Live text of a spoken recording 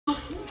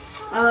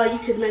You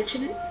could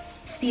mention it.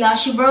 It's the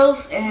Ashi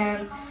Bros,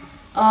 and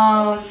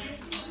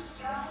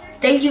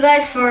thank you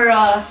guys for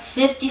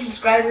 50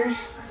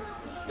 subscribers.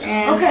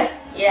 And okay.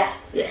 Yeah.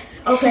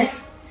 Okay.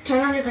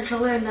 Turn on your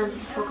controller and then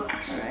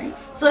focus. Alright.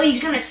 So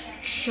he's gonna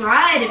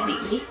try to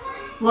beat me.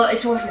 Well,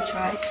 it's worth a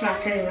try. It's not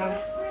turning on.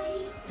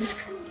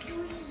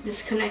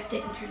 Disconnect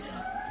it and turn it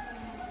on.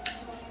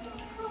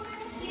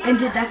 And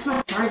dude, that's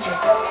my charger.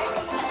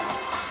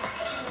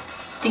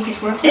 Think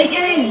it's working?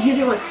 Hey, use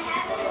your one.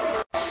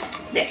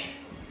 There.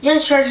 Yeah,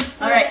 it's charging.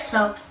 Alright,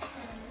 so.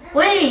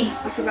 Wait!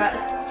 I forgot.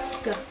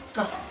 Go.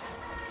 Go.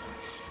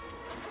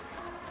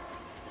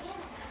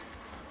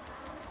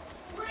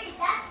 Wait,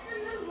 that's the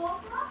new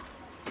Roblox?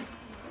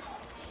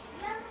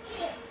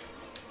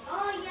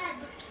 Oh yeah,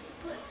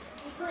 you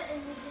put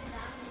images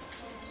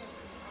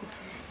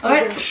down.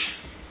 Alright.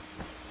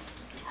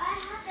 I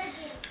have that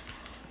game.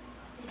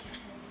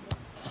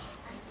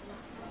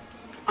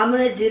 I'm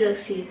gonna do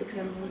those to you because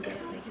I'm really good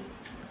at making.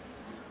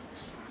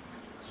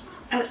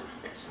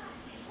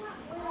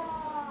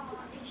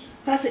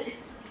 Pass it.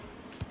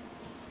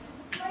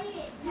 Play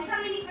it. Look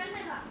how many friends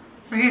I got.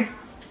 Right here.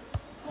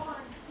 1, 2, 3,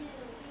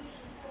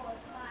 4,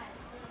 5,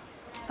 6,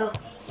 7, 8, 9,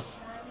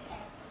 10.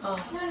 Oh.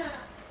 No.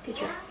 Good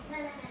job. No.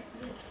 200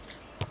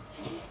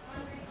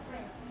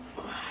 friends.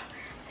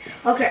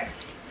 Okay.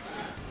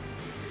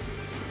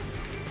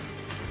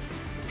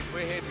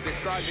 We're here to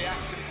describe the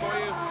action for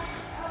you.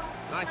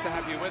 Nice to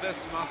have you with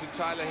us. Martin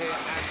Tyler here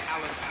and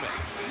Alan Smith.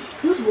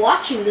 Who's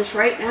watching this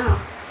right now?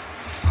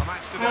 I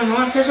don't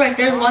know, it says right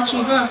there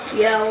watching, huh?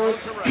 Yeah, well,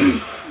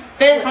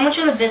 How much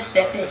are the bits,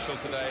 Pepe?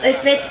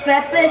 if it's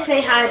Pepe,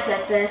 say hi,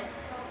 Pepe.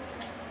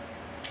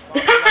 Bro,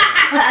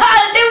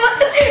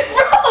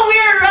 we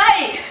were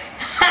right!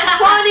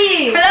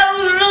 Funny! That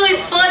was really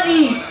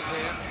funny!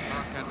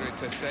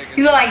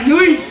 You go like,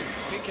 Luis!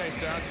 Pepe,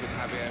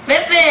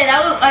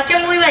 I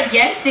can't believe I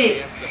guessed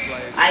it.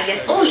 I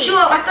guess. Oh shoot,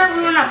 I thought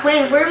we were not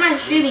playing. Where am I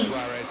streaming?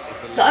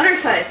 The other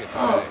side.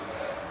 Oh.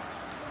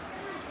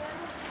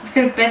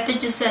 Pepe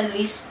just said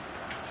Luis.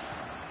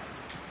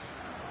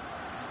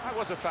 That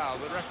was a foul.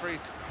 The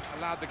referee's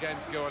allowed the game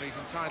to go on. He's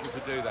entitled to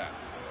do that.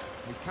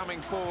 He's coming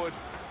forward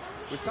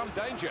with some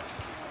danger.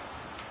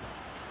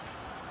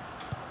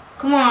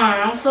 Come on,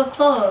 I'm so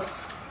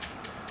close.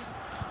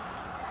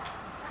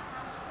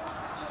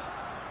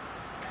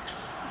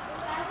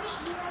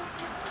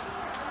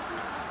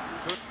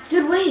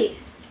 Dude, wait.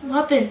 What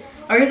happened?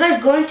 Are you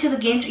guys going to the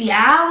game?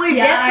 Yeah, we're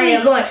Yeah, I definitely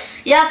am. going.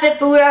 Yeah,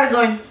 Pepe, we are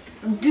going.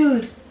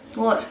 Dude,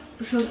 What?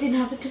 something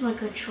happened to my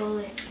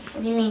controller.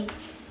 What do you mean?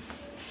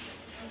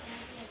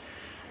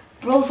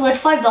 Bro, so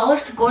it's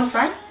 $5 to go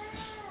inside?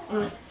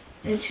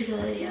 Into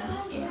the,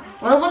 yeah.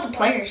 What about the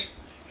players?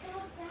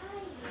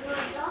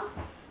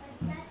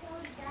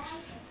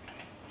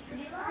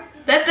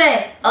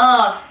 Pepe,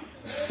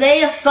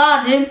 say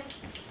Assad, dude.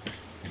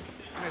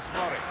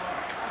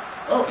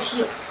 Oh,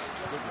 shoot.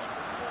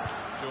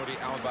 Jordi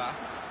Alba.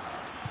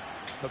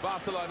 For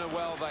Barcelona,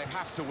 well, they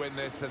have to win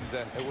this, and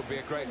it would be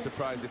a great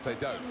surprise if they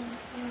don't.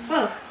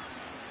 So,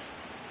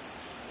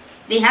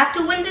 they have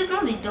to win this?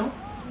 No, they don't.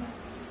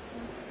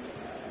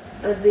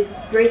 It would be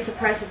a great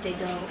surprise if they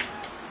don't.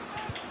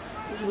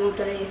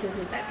 Monterrey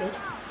isn't that good.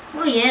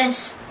 Oh,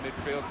 yes.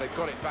 Midfield, they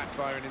got it back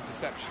via an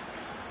interception.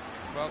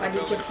 Well, Why did you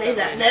building just say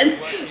that steadily,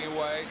 then? working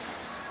away.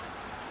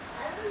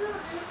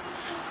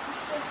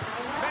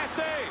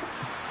 Messi!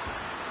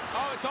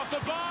 Oh, it's off the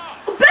bar!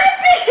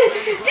 Pepe!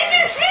 Did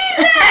you see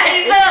that?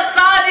 He said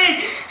Assad, dude.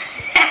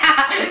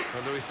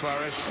 For Luis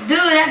Suarez. Dude,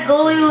 that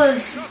goalie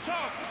was...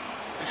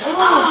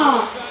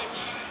 Oh.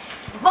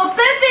 But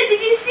Pepe,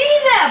 did you see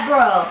that,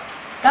 bro?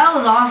 That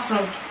was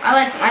awesome.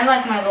 I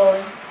like my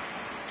goalie.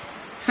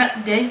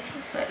 Did?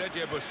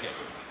 Sergio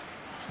Busquets.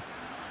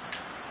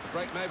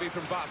 Break maybe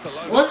from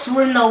Barcelona. What's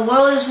in the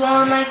world is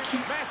wrong with my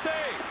kid? Messi!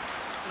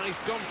 And he's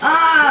gone for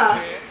Ah. the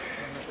here.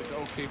 And the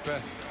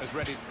goalkeeper has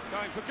ready.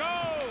 Going for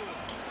goal!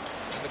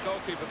 And the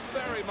goalkeeper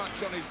very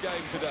much on his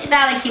game today.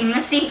 That like he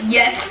Messi?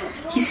 Yes,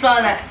 he saw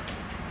that.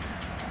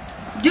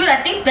 Dude, I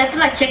think Pepe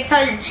like checks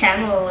out your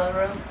channel,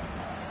 bro.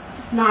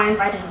 No, I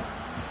invited him.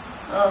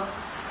 Oh.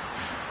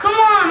 Come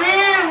on,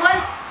 man.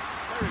 What?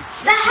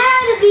 That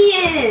had to be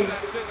in.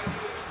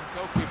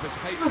 Goalkeepers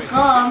hate Oh my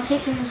god, I'm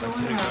taking this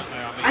away now.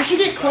 I should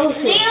get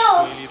closer.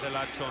 Leo! The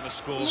lad trying to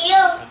score,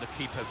 Leo! and the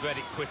keeper read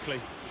it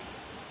quickly.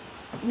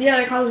 Yeah,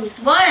 they're calling me.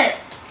 What?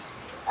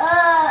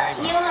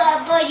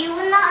 But you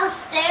were not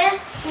upstairs.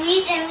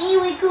 Luis and me,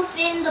 we could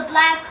fit in the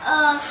black,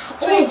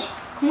 fridge. Oh,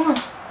 come on. On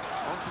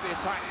to the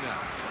attack now.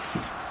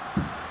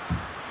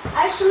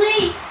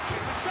 Actually,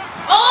 It's a shot.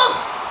 Oh!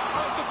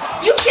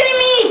 You kidding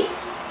me?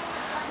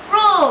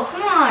 Bro,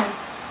 come on. And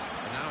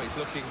now he's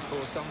looking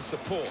for some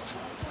support.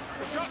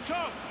 The shot's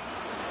on.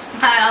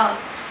 Wow.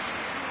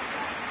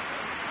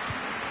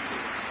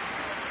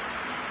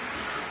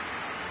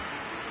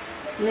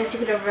 Messi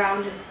could have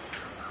rounded him.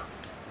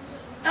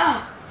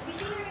 Ah.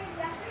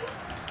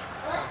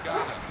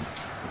 Garner.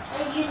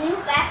 you new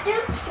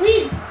bathroom?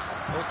 Luis,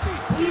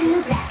 Ortiz. you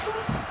new bathroom?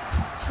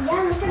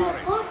 Yeah, look at the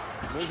floor.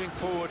 Moving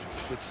forward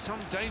with some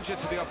danger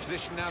to the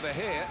opposition now they're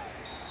here.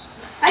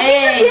 I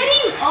think I'm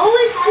getting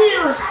always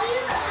to.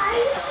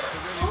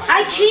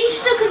 I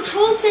changed the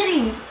control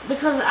settings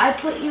because I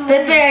put you.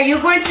 Pepe, are you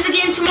going to the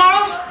game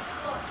tomorrow?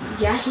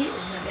 Yeah, he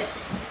is a bit.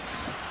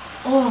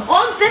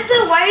 Oh,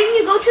 Pepe, why didn't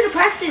you go to the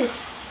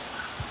practice?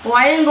 Well,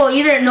 I didn't go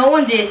either. No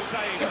one did.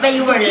 Pepe,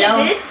 you were The kid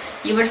alone. did?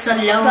 You were so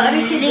The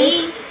other kid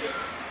lonely. did?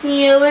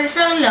 You were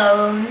so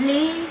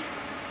lonely.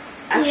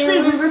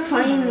 Actually, we were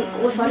playing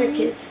with other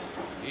kids.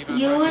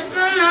 You were so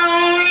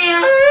lonely.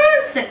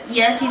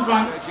 Yes, he's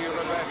gone. Sergio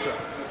Roberto.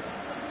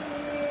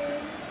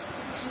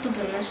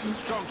 Stupid Messi.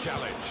 Strong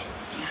challenge.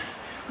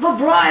 But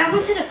bro, I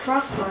almost hit a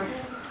crossbar.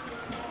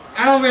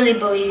 I don't really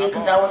believe you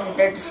because I wasn't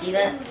there to see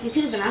that. You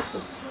could even ask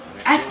him.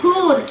 That's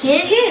cool, the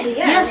kid.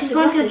 Yeah. Yes, he's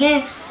going to the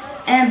game.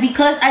 And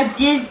because I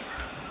did,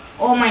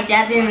 oh, my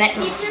dad didn't let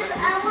me.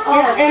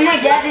 Oh, And my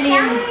dad didn't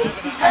even.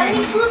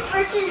 Early food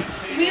versus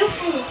real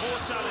food.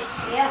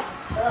 Yeah.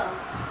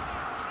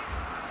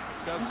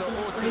 Celso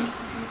Ortiz.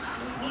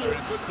 They're in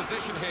a good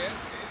position here.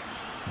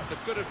 It's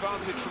a good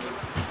advantage from them.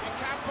 You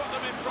can put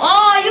them in front.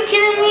 Oh, are you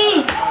kidding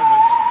me?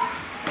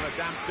 On a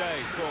damp day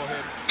for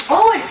him.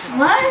 Oh, it's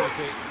what?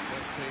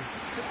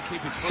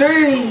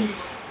 Sorry.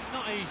 It's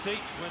not easy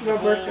when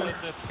Roberto. the ball and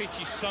the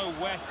pitch is so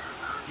wet.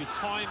 Your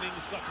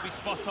timing's got to be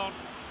spot on.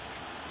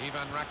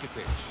 Ivan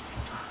Rakitic.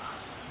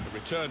 The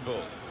return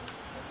ball.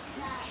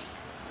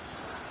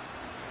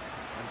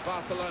 And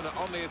Barcelona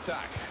on the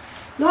attack.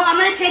 No, I'm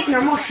gonna take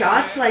normal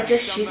shots, like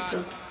just shoot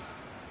them.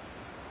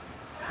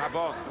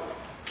 Pavon.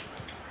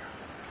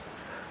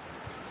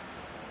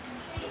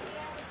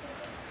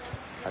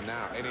 And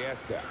now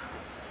Iniesta.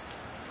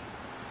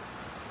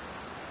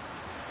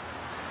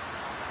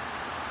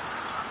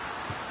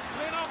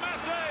 Lionel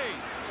Messi.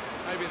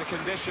 Maybe the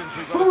conditions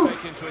we've got to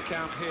take into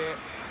account here.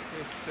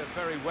 This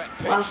very wet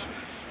pitch. Wow.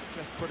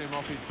 Just put him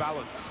off his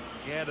balance.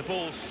 Yeah, the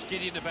ball's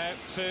skidding about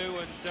too,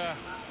 and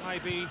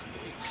maybe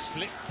it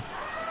slipped.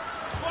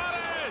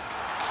 Suarez!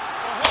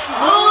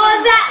 Oh,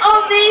 that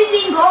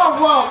amazing goal!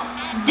 Whoa,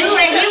 Dude,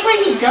 I hate when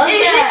he does it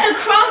hit that. the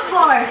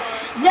crossbar,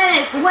 then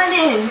it went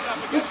in.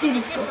 Let's see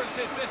this goal.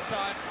 Difference is this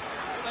time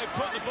they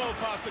put the ball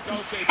past the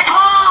goalkeeper.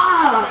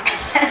 Ah!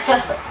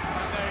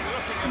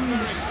 And they're looking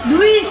at very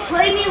Luis,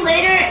 play me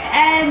later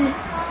and.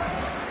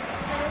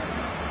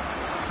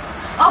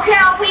 Okay,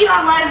 I'll put you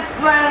on live,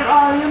 but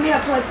you'll be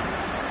up like.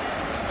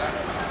 that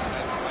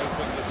has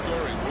opened the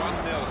scoring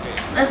 1-0 here.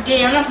 That's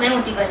gay. I'm not playing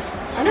with you guys.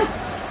 I know.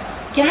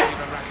 Can I?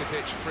 Ivan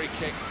Rakitic, free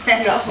kick.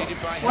 No. Conceded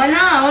by Why him.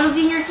 not? I want to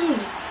be in your team.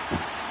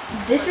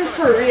 This is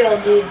for real,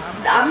 dude.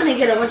 I'm gonna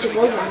get a bunch of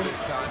goals on me. This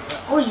time,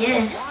 but Oh,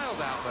 yes.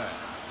 wild out there.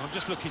 I'm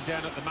just looking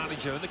down at the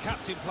manager, and the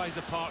captain plays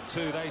a part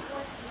too. They've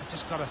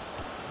just got to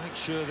make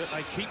sure that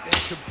they keep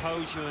their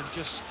composure and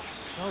just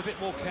go a bit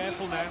more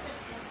careful now.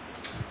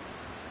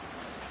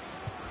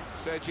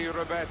 Sergio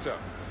Roberto.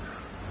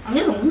 I'm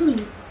gonna win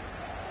you.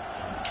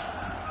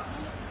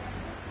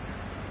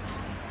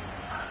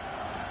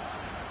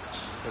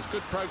 There's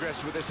good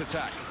progress with this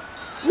attack.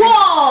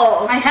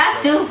 Whoa! I had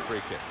to.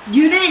 Free kick.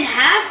 You didn't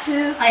have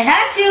to. I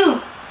had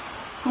to.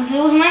 Because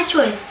it was my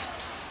choice.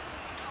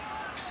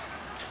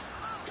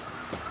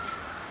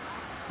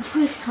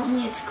 Please tell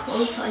me it's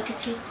close so I could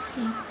take this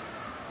thing.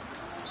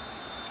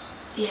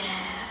 Yeah.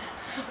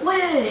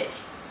 Wait.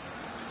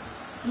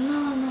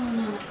 No.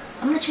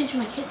 I'm gonna change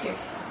my kicker.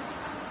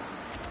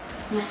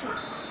 Mess up.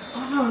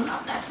 Oh no,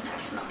 that's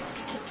not my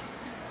kick.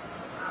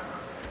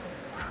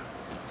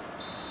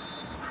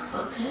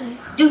 Okay.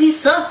 Dude, he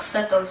sucks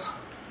at those.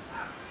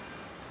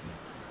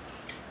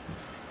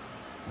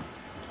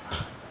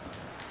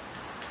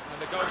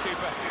 And the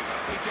goalkeeper,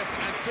 he just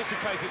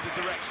anticipated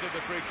the direction of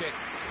the free kick,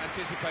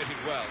 anticipated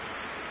well.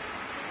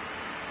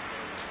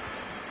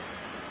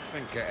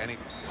 Didn't get any.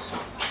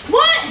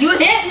 What? You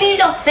hit me in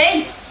the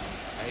face.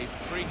 A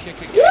free kick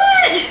again.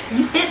 What?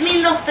 You hit me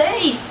in the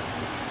face.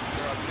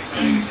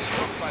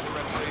 Blocked by the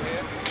referee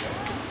here.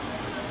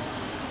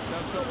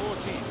 Celso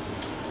Ortiz.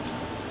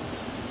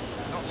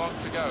 Not long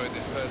to go in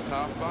this first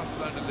half.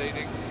 Barcelona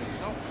leading,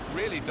 not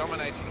really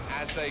dominating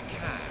as they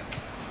can,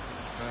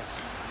 but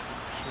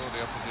I'm sure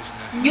the opposition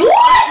there.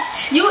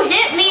 What? You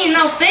hit me in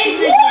the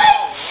face.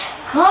 What?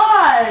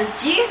 God, The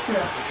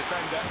Jesus.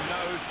 defender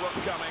knows what's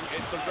coming.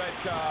 It's the red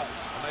card,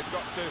 and they've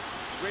got to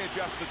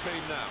readjust the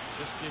team now.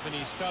 Just giving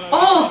his fellow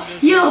Oh,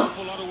 defenders you. an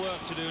awful lot of work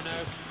to do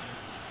now.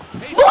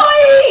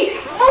 Boy!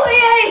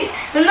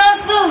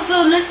 No,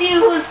 so let's see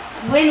who's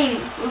winning.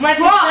 We might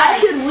be Bro, I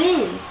tied. could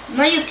win.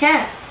 No, you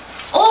can't.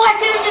 Oh, I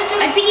couldn't just do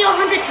I beat you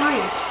 100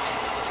 times.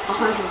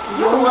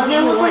 100. No, it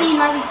wasn't. It was only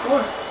once.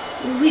 94.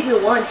 You beat me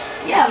once.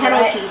 Yeah, but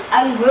penalties.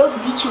 I will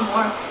beat you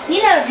more.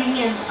 You never beat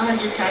me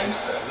 100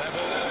 times.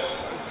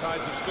 Both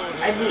sides have scored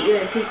I here. beat you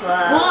in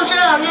FIFA.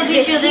 Bullshit, I'm gonna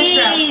beat you this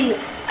round. 15.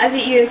 I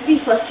beat you in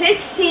FIFA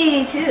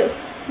 16 too.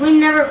 We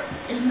never,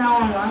 is now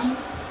online.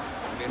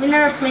 We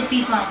never play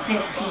FIFA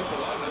 15.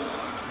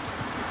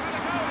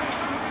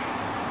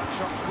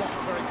 Shots blocked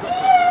very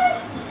quickly.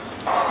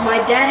 My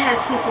dad has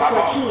FIFA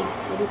 14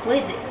 when we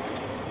played it.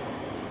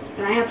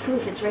 And I have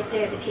proof, it's right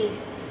there, the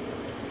case.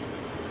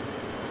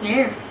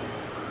 Here.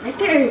 Right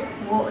there.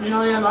 Well,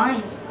 no, you're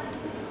lying.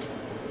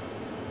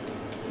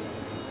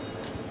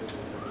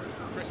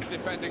 Crisp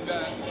defending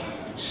there.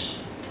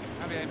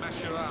 Javier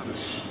Mascherano.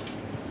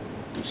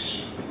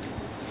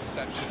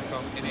 Interception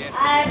from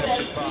Iniesta.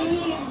 Intercepted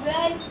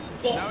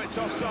pass. Now it's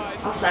offside.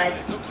 Offside.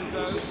 It looks as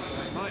though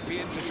they might be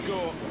in to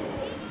score.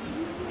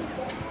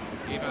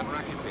 Ivan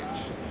Rakitic.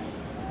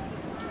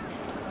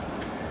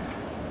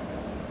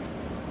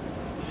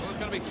 Well, there's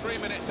going to be 3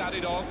 minutes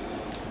added on.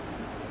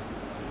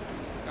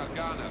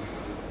 Gargano.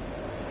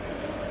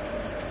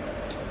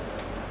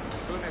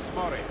 Funes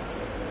Mori.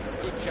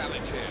 Good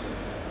challenge here.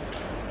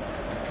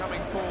 He's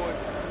coming forward.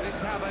 This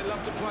is how they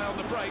love to play on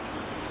the break.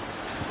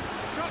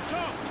 Shots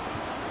off.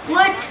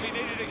 What? He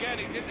needed again.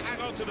 He didn't hang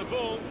on to the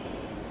ball.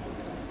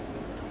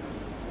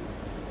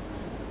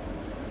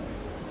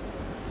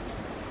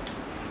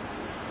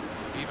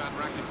 Ivan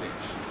Rakitic.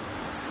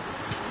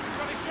 He's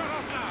got his shot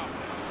off now.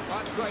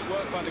 That's great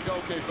work by the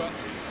goalkeeper.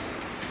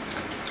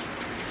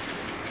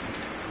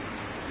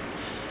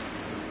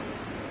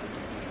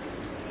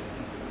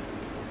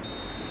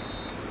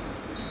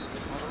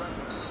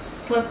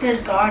 Flip is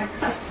gone.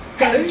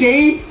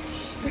 Gay.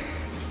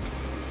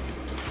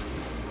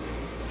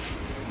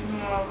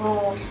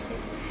 Oh,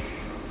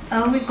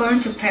 are we going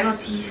to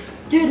penalties?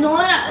 Dude, know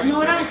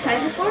what I'm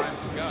excited for?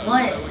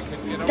 What?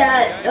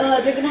 That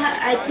they're gonna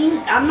have.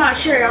 I'm not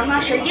sure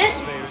yet,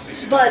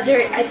 but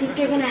I think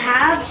they're gonna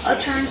have a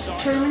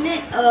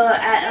tournament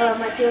at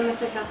my tío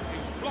Mr. house.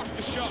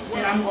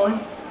 Then I'm going.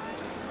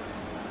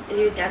 Is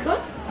your dad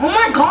going? Oh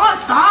my God!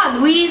 Stop,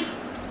 Luis.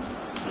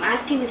 I'm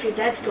asking if your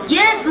dad's going.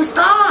 Yes, but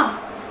stop.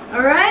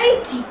 All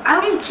right.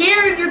 I don't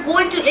care if you're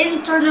going to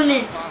any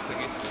tournaments. Passing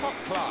is top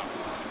class.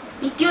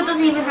 Mi tío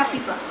doesn't even have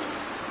FIFA.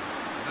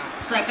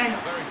 That's It's like I know.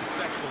 a very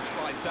successful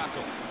side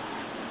tackle.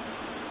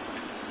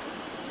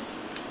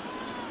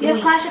 You have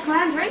Wait. Clash of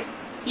Clans, right?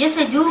 Yes,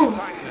 I do.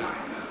 Attack now.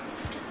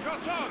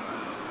 Shots on.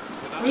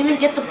 I don't even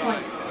get the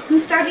point. Who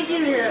started you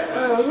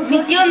Mi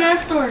tío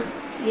Nestor.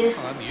 Yeah.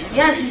 Well, unusual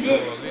Yes, he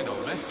did. for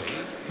Lionel Messi.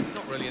 He's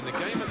not really in the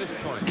game at this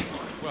point.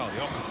 Well,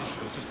 the opposition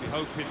will just be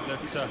hoping that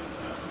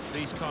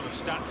these kind of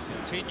stats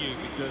continue,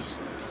 because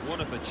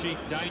one of the chief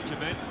danger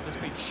men has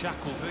been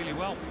shackled really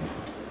well.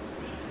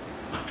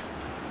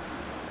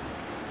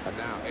 And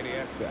now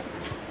Iniesta.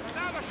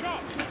 Now the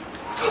shot.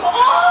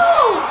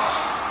 Oh!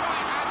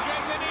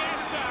 Andres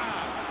Iniesta.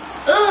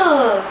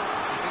 Ugh.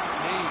 He didn't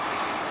need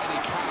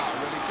any power,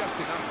 really, just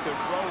enough to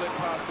roll it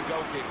past the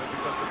goalkeeper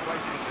because the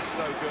placement is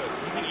so good.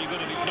 I think you're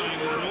going to be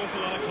playing with an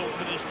awful lot of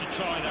confidence to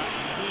try that.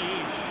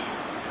 He is.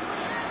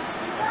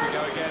 Off we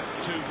go again,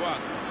 2-1.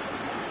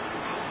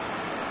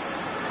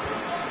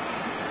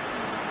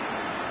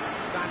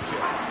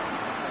 Sanchez.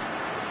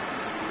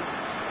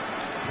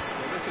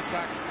 Well, this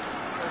attack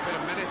got a bit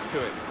of menace to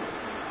it.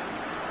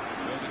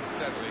 Building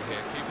steadily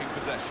here, keeping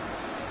possession.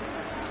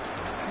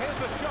 And here's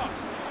the shot.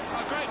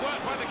 A great work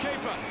by the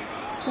keeper.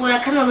 Well,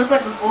 that kind of looked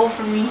like a goal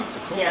for me.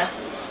 Yeah.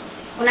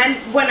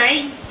 When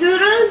I do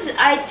those,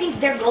 I think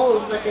they're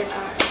goals, but they're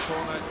not.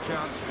 Corner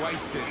chance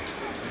wasted.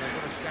 And they've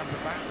got to scamper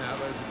back now,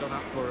 those who've gone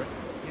up for it.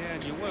 Yeah,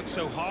 and you work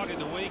so hard in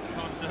the week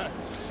on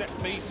set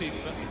pieces,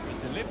 but with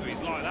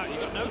deliveries like that,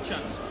 you've got no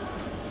chance.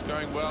 It's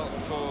going well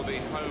for the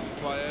home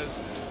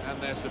players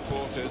and their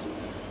supporters.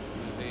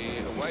 The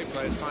away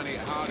players finding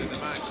it hard in the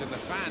match, and the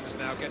fans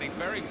now getting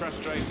very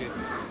frustrated.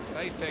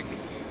 They think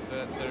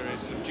that there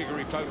is some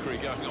jiggery-pokery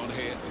going on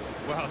here.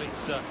 Well,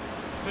 it's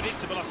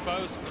predictable, I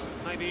suppose.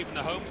 Maybe even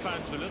the home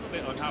fans are a little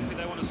bit unhappy.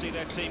 They want to see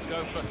their team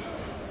go for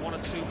 1 or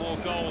 2 more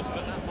goals,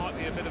 but that might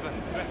be a bit of a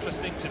reckless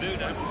thing to do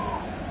now.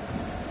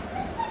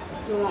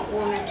 You want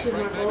 1 or 2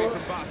 more Break maybe goals?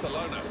 from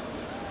Barcelona.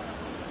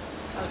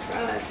 I'll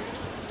try.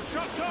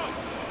 Shots on!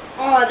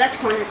 Oh, that's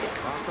corner kick.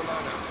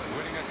 Barcelona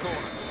winning a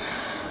corner.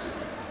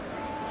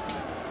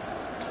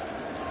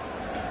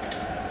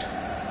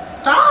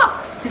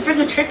 Stop! You're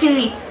freaking tricking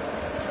me.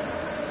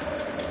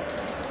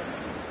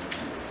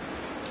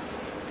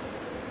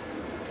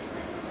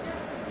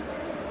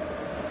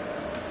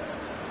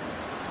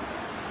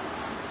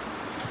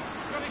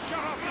 Got his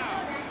shot off now.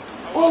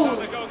 Oh. Well done,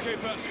 the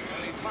goalkeeper,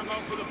 and he's hung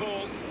on to the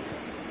ball.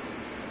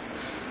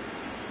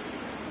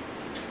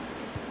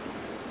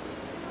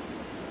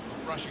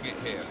 Rushing it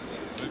here,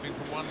 moving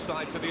from one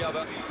side to the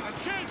other, and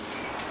shoots!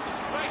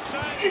 Great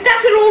save!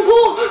 That's an own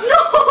goal!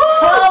 No!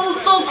 Oh, I was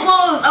so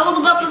close. I was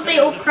about to say,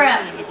 oh crap.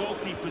 The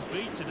goalkeeper's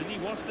beaten, and he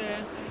was there.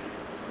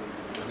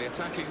 And the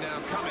attacking now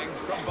coming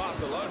from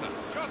Barcelona.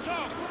 Shots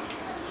on!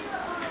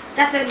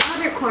 That's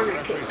another The corner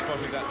referee kick.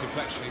 spotted that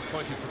deflection, he's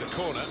pointing for the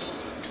corner.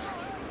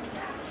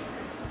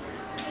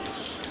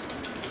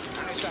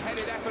 And it's a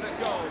headed effort at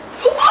goal.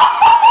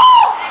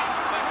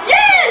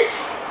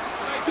 Yes!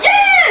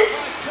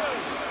 Yes!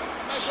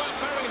 They've worked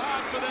very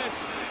hard for this.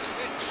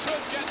 It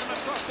should get them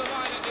across the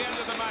line at the end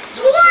of the match.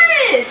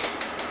 Suarez!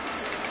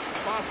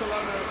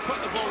 Barcelona have put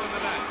the ball in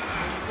the net.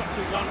 You've got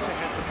to want to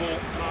hit the ball,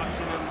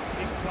 Martin, and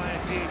this player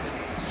did, and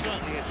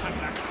certainly attacked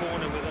that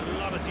corner with a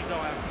lot of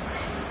desire.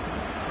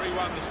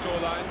 3-1 the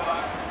scoreline.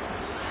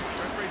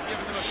 Referee's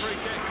giving them a free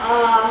kick.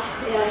 Yeah,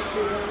 I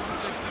see that.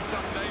 Position of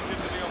some danger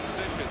to the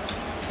opposition.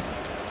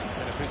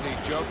 busy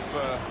job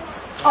for...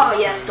 Oh,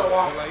 yes, the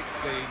wall.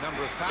 The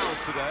number of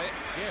fouls today.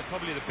 Yeah,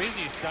 probably the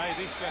busiest day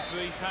this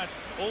referee's had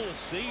all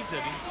season.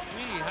 He's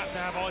really had to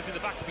have eyes in the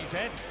back of his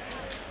head.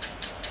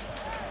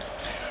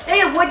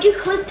 Hey, what'd you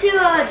click to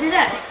do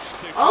that?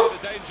 Oh?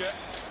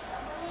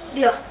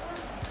 Yeah.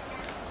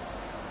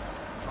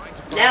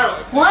 No.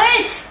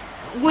 What?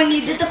 When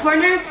you did the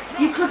corner,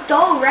 you clicked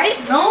O, right?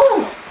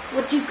 No.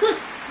 What do you click?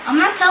 I'm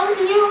not telling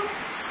you.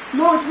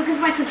 No, it's because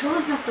my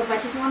controller's messed up. I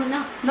just want to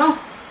know. No.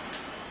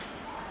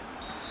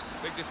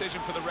 Big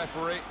decision for the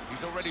referee.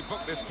 He's already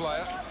booked this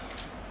player.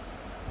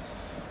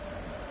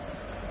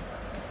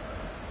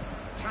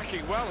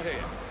 Attacking well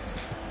here.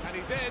 And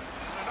he's in.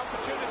 And an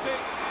opportunity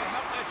to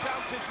help their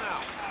chances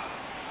now.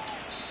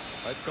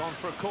 They've gone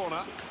for a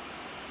corner.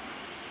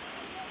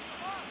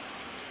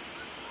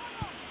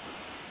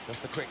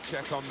 Just a quick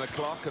check on the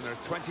clock, and there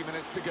are 20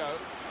 minutes to go.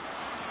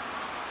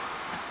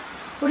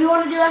 What do you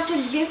want to do after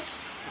this game?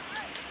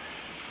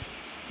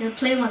 You're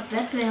playing with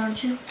Pepe,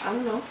 aren't you? I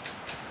don't know.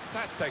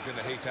 That's taken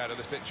the heat out of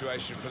the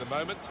situation for the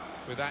moment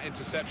with that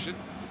interception.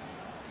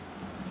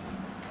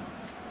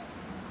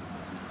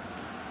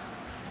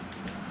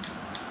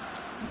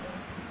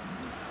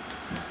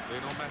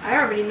 I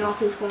already know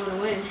who's going to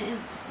win, him.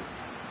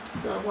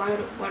 So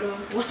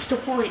what's the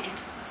point?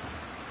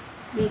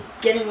 Me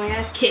getting my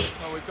ass kicked.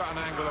 Well, we've got an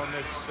angle on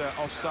this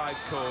offside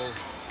call,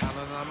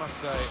 Alan, and I must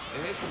say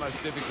it is the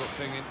most difficult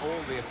thing in all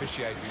the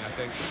officiating, I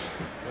think.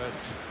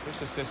 But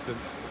this assistant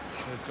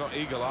has got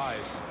eagle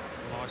eyes.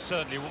 Well, I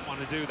certainly wouldn't want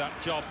to do that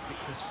job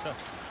because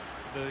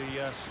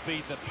the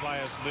speed that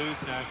players move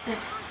now.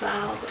 That's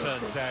foul. As it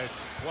turns out,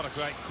 what a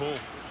great call.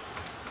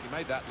 He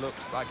made that look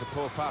like a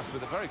poor pass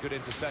with a very good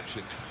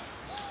interception.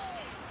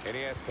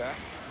 Iniesta.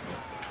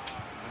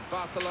 And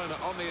Barcelona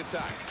on the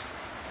attack.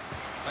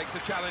 Makes the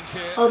challenge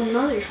here.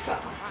 Another foul.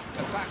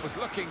 That attack was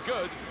looking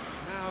good.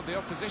 Now the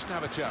opposition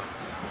have a chance.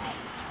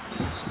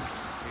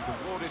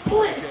 He's awarded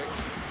What? free kick.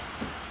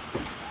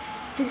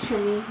 This for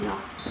me? No.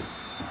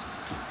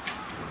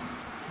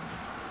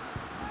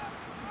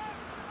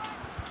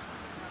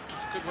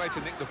 It's a good way to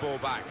nick the ball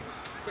back.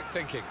 Quick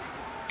thinking.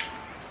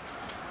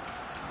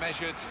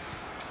 Measured,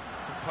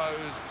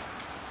 composed,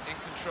 in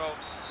control.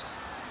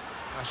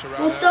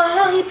 Mascherano. What the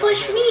hell? He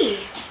pushed me.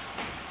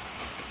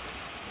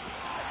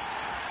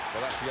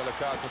 Well, that's a yellow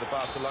card to the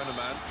Barcelona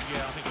man.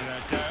 Yeah, I think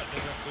without doubt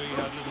the referee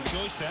had a little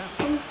choice there.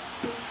 And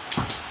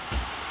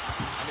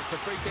it's the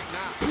free kick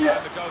now. Yeah.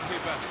 And the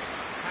goalkeeper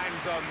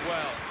hangs on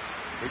well.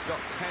 We've got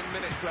 10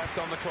 minutes left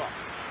on the clock.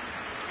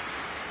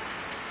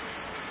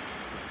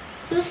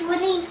 Who's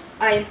winning?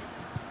 I am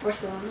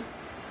Barcelona.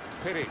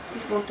 Pires.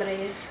 From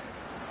today's.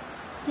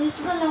 Who's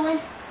gonna win?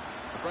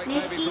 A break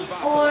Messi maybe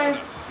from or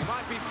Barcelona. He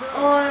might be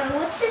through.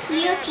 what's his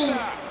real team?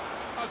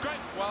 Oh, great.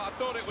 Well, I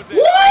thought it was it.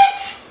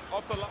 What?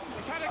 Off the line.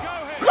 He's had a go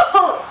here.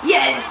 Oh,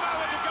 yes. Neymar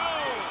with a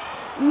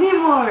goal.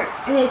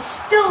 Neymar, and it's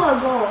still a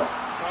goal.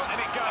 Well, and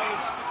it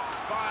goes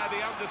via the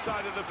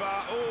underside of the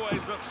bar.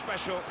 Always looks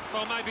special.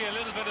 Well, maybe a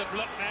little bit of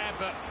luck there,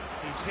 but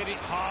he's hit it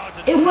hard.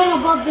 And It went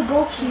above the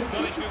goalkeeper.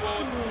 got his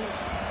reward.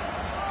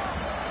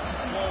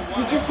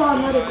 You just saw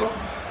another goal.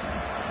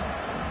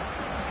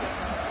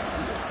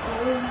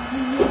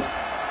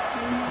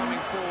 Coming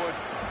forward.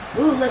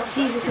 Ooh, let's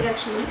see if we could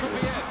actually. Could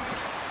be it.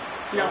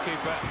 No.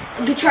 Goalkeeper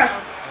Good try.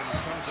 and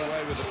comes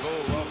away with the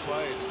ball. Well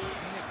played.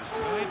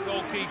 Fine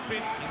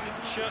goalkeeping. He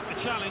didn't shirk the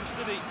challenge,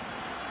 did he?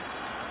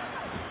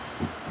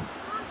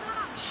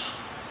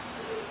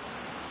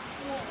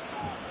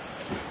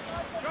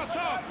 Shot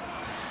on.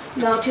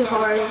 No, too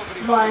hard.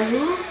 By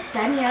who?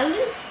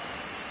 Daniels?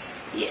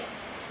 Yeah.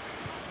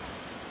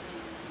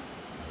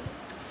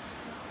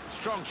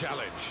 Strong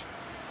challenge.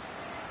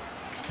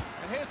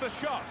 And here's the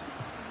shot.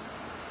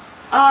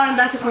 And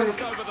that's a corner Just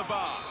kick. over the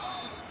bar.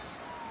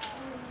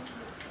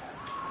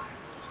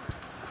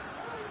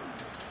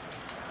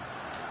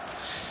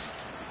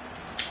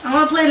 I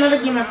want to play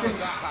another game after How did that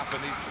this. happen?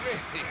 He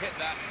really hit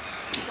that.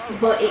 So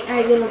But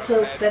are you gonna play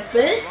with Pepe?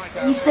 right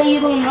out You say you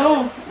don't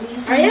know. You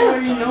say you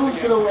already know who's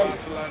gonna win.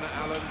 Barcelona,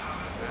 Alan,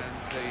 and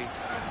the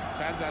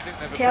fans, I think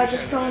they've Okay, I'll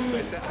just tell appreciated him,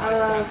 this. They set high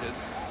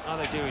standards. Oh,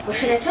 they do indeed. What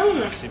should I tell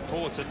them? It's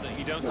important that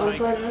you don't You wanna take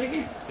play another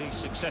game? these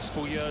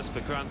successful years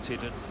for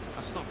granted, and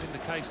that's not been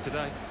the case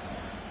today.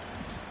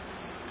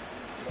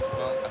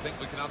 Well, I think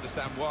we can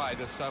understand why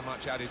there's so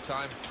much added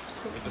time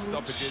with the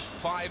stoppages.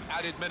 5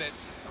 added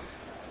minutes.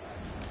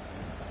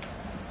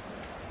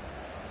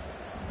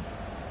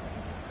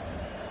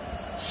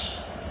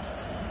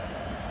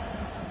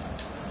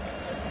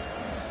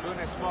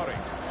 Funes Mori.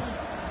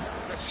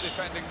 Crisp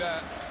defending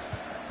there.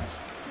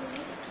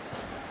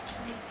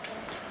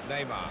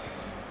 Neymar.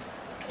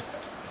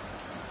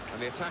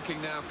 And the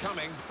attacking now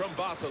coming from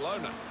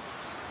Barcelona.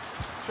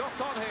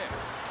 Shots on here.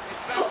 It's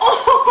back.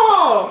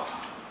 Oh!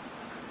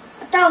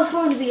 I thought it was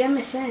going to be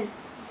MSN.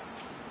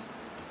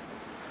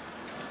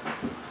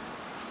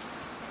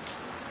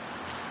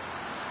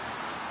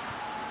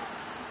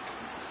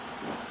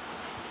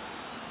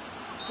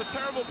 It's a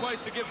terrible place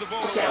to give the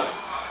ball Okay. away.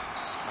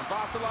 And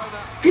Barcelona.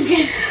 Good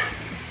game.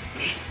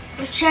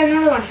 Let's try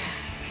another one.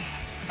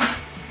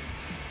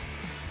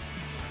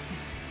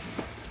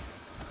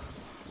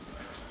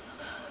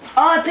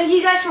 Thank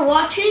you guys for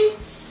watching.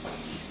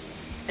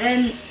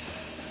 And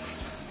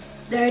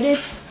there it is.